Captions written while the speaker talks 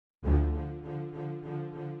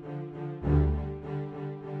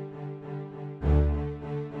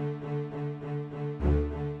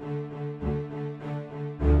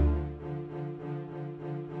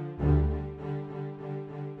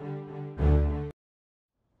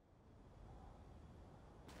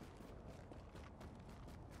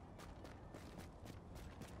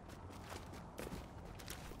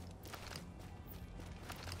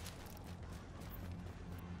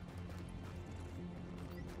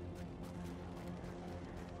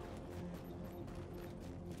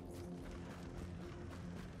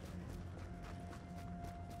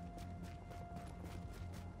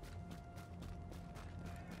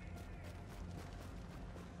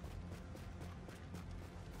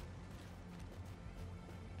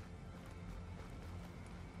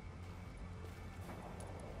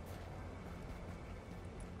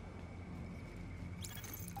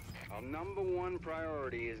Our #1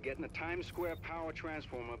 priority is getting the Times Square power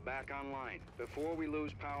transformer back online before we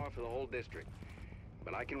lose power for the whole district.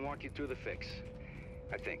 But I can walk you through the fix.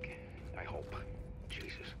 I think. I hope.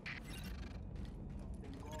 Jesus.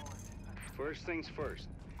 First things first.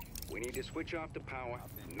 We need to switch off the power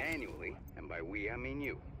manually, and by we, I mean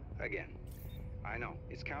you. Again. I know,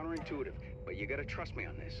 it's counterintuitive, but you gotta trust me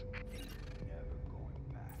on this.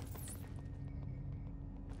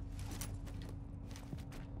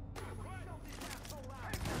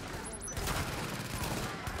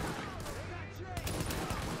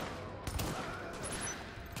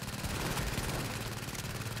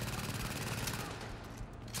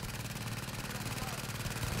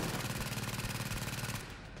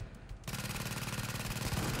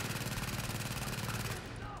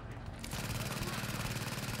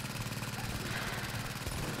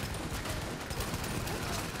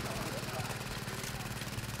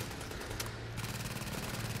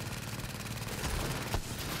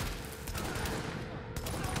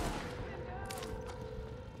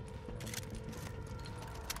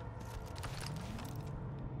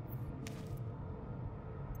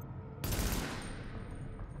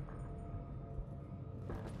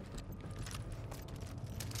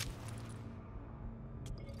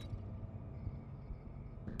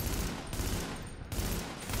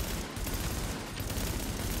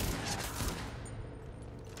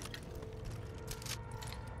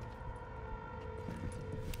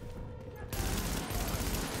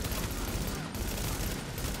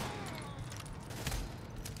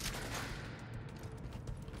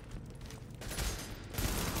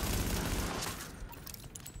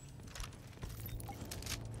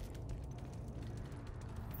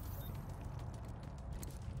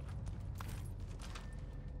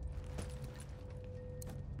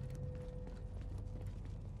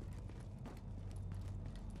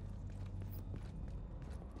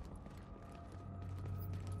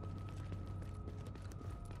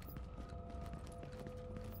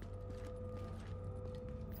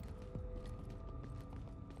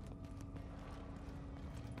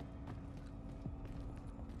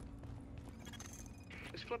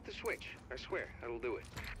 Just flip the switch. I swear, that'll do it.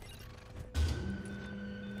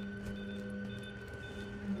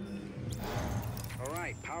 All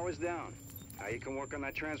right, power's down. Now you can work on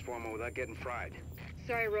that transformer without getting fried.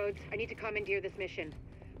 Sorry, Rhodes. I need to commandeer this mission.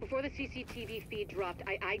 Before the CCTV feed dropped,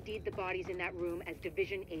 I ID'd the bodies in that room as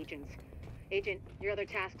Division agents. Agent, your other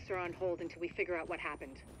tasks are on hold until we figure out what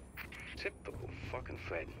happened. Typical fucking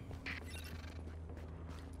Fed.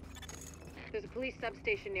 There's a police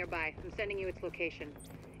substation nearby. I'm sending you its location.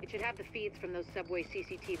 It should have the feeds from those subway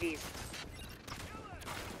CCTVs.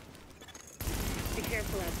 Be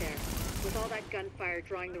careful out there. With all that gunfire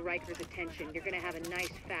drawing the Rikers' attention, you're gonna have a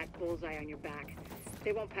nice fat bullseye on your back.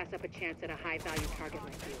 They won't pass up a chance at a high-value target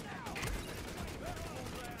like you.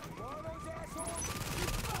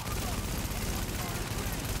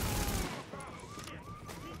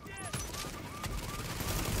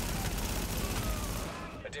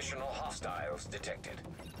 Additional hostiles detected.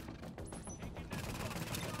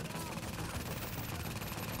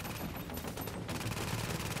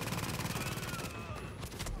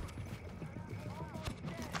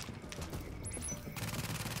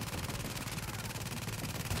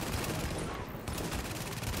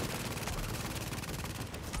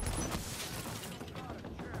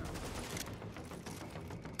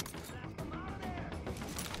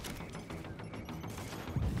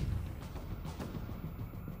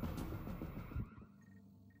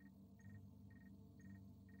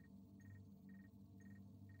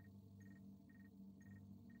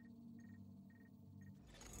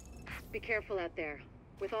 Be careful out there.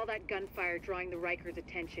 With all that gunfire drawing the Rikers'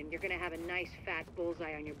 attention, you're gonna have a nice fat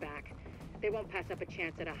bullseye on your back. They won't pass up a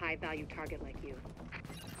chance at a high-value target like you.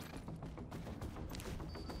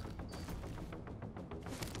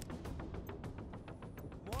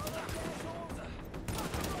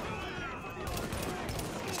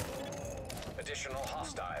 Additional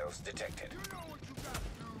hostiles detected.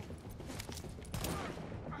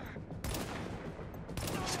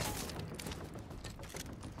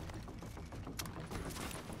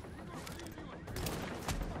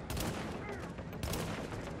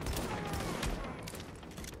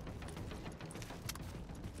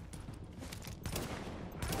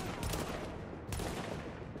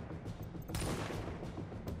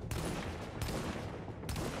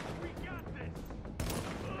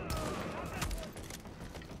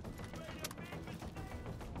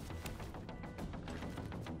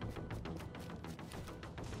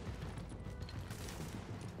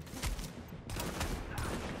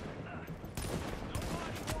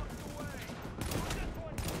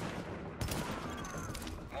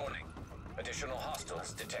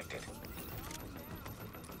 Hostiles detected.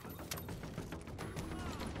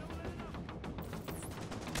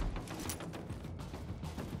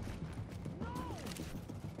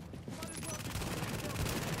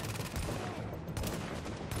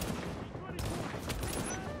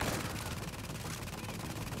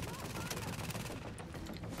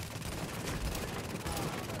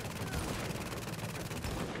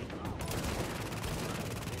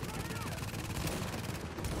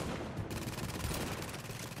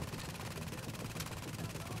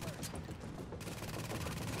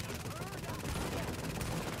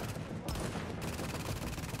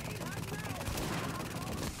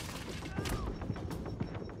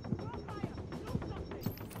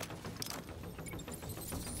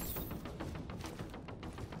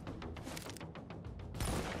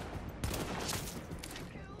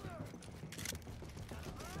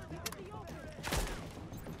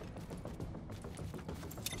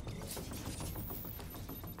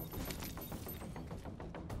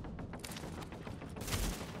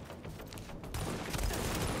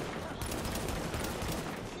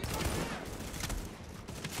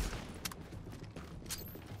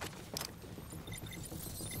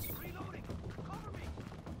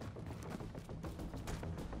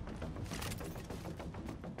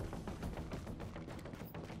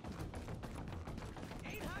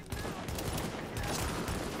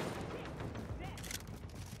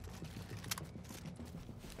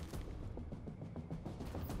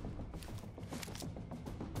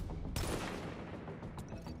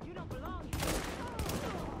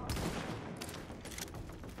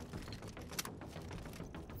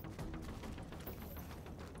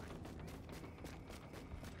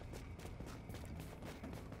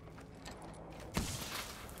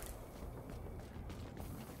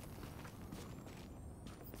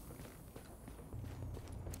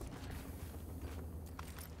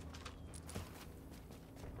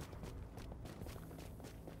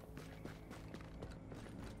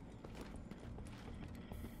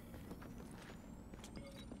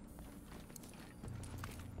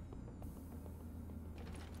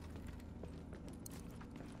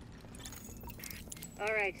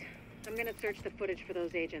 All right. I'm gonna search the footage for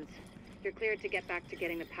those agents. You're cleared to get back to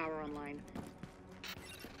getting the power online.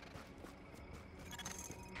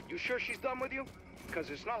 You sure she's done with you? Because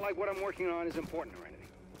it's not like what I'm working on is important or anything.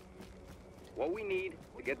 What we need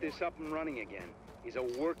to get this up and running again is a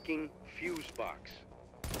working fuse box.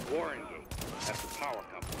 Warrengate, that's the power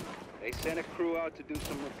company. They sent a crew out to do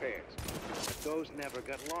some repairs. But those never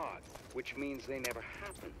got logged, which means they never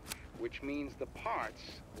happened. Which means the parts,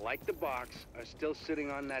 like the box, are still sitting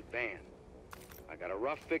on that van. I got a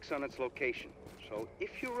rough fix on its location, so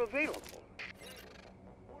if you're available...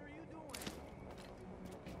 What are you doing?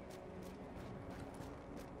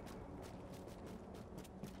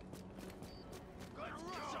 Good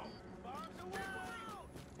Russell! Bombs away!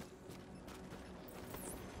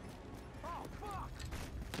 Oh, fuck!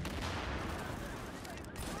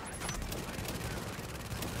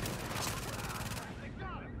 They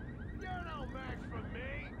got him! You're no match for me!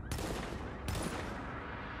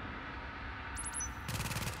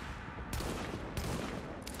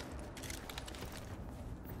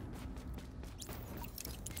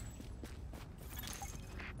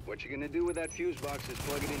 What you're gonna do with that fuse box is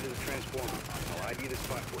plug it into the transformer. I'll ID the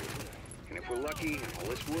spot for you. And if we're lucky and all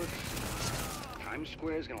this works, Times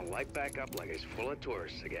Square is gonna light back up like it's full of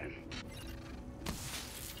tourists again.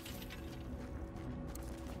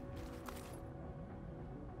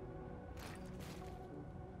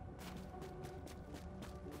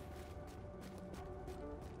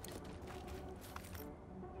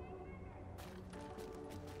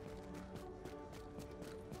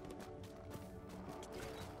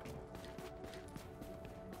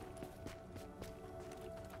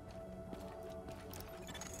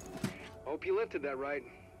 Hope you lifted that right.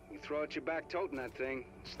 You throw out your back toting that thing.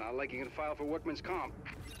 It's not like you can file for workman's comp.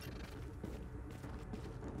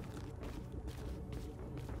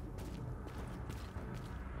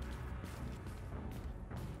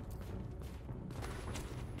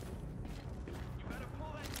 You better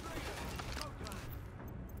pull that trigger! Go time!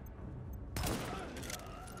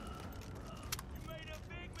 You made a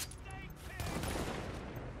big mistake, pig!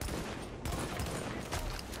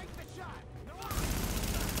 Take the shot! No one!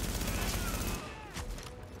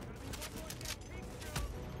 Gonna be one more dead pig soon!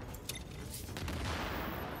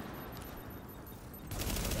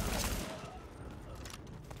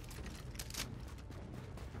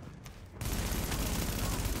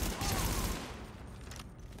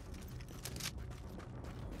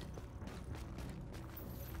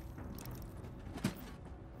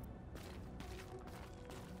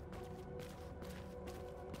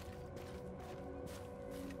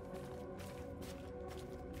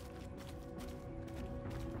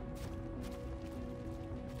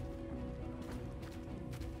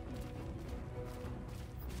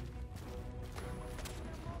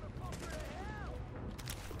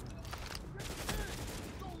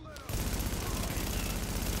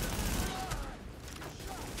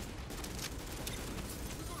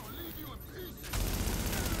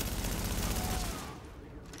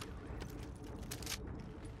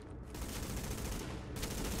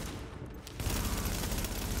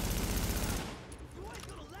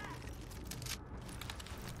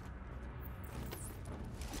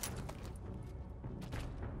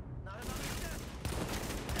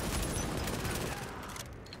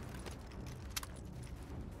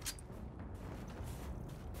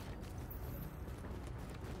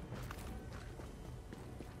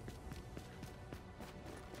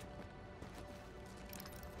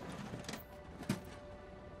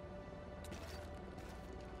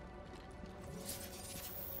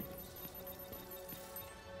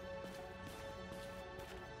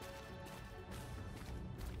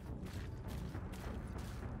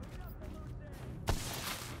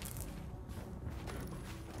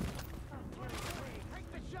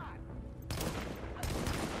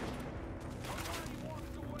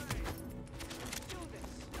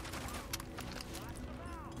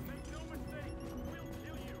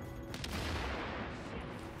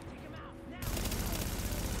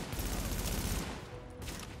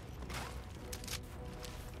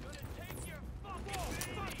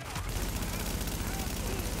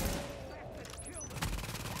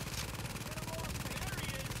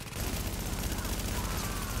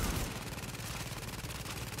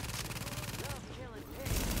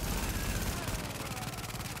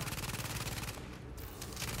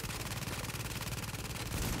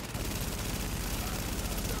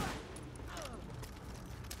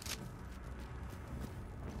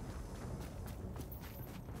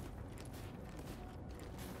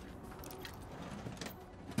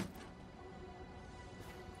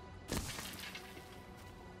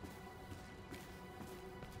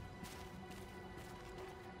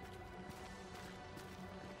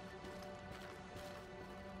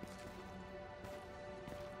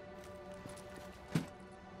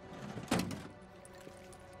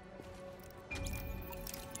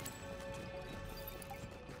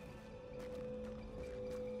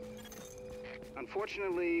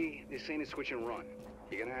 Unfortunately, this ain't a switch and run.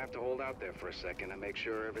 You're gonna have to hold out there for a second and make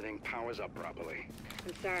sure everything powers up properly.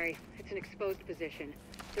 I'm sorry. It's an exposed position.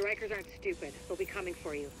 The Rikers aren't stupid. They'll be coming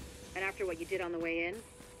for you. And after what you did on the way in,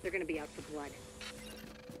 they're gonna be out for blood.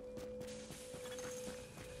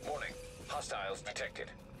 Warning. Hostiles detected.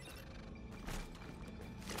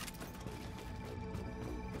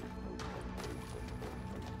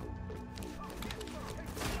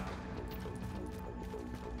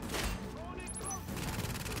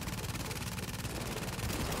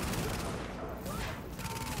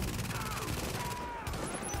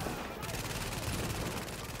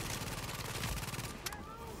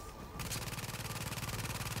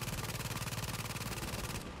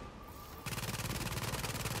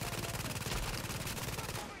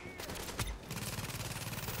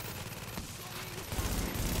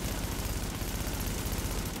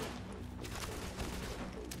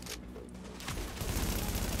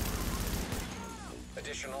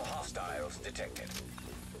 Additional hostiles detected.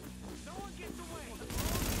 No one gets away.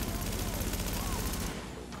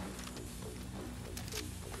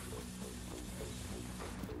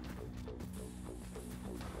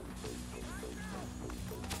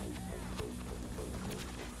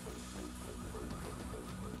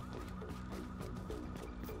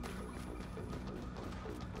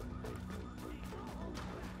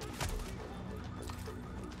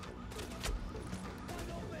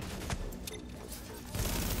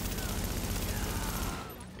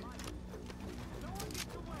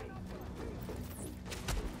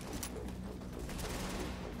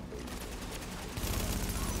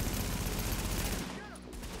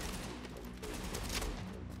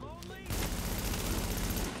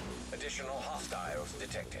 Additional hostiles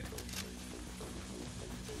detected.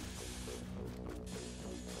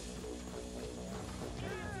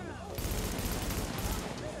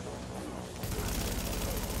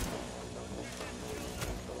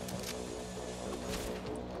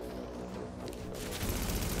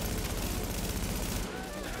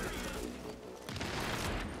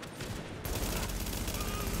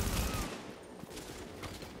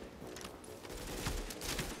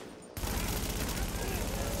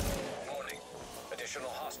 Additional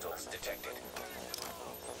hostiles detected.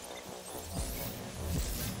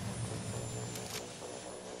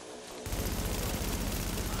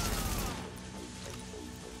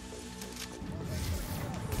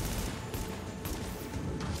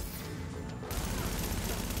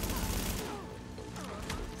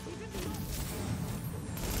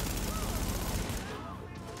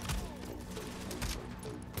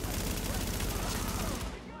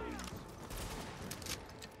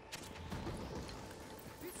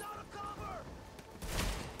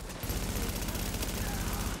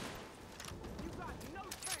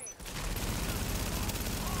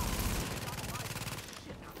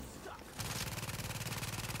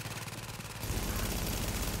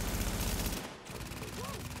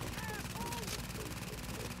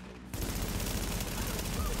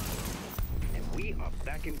 We are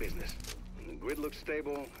back in business. The grid looks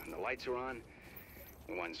stable, and the lights are on.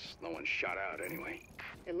 Once no one's shot out, anyway.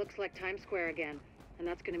 It looks like Times Square again, and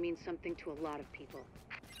that's gonna mean something to a lot of people.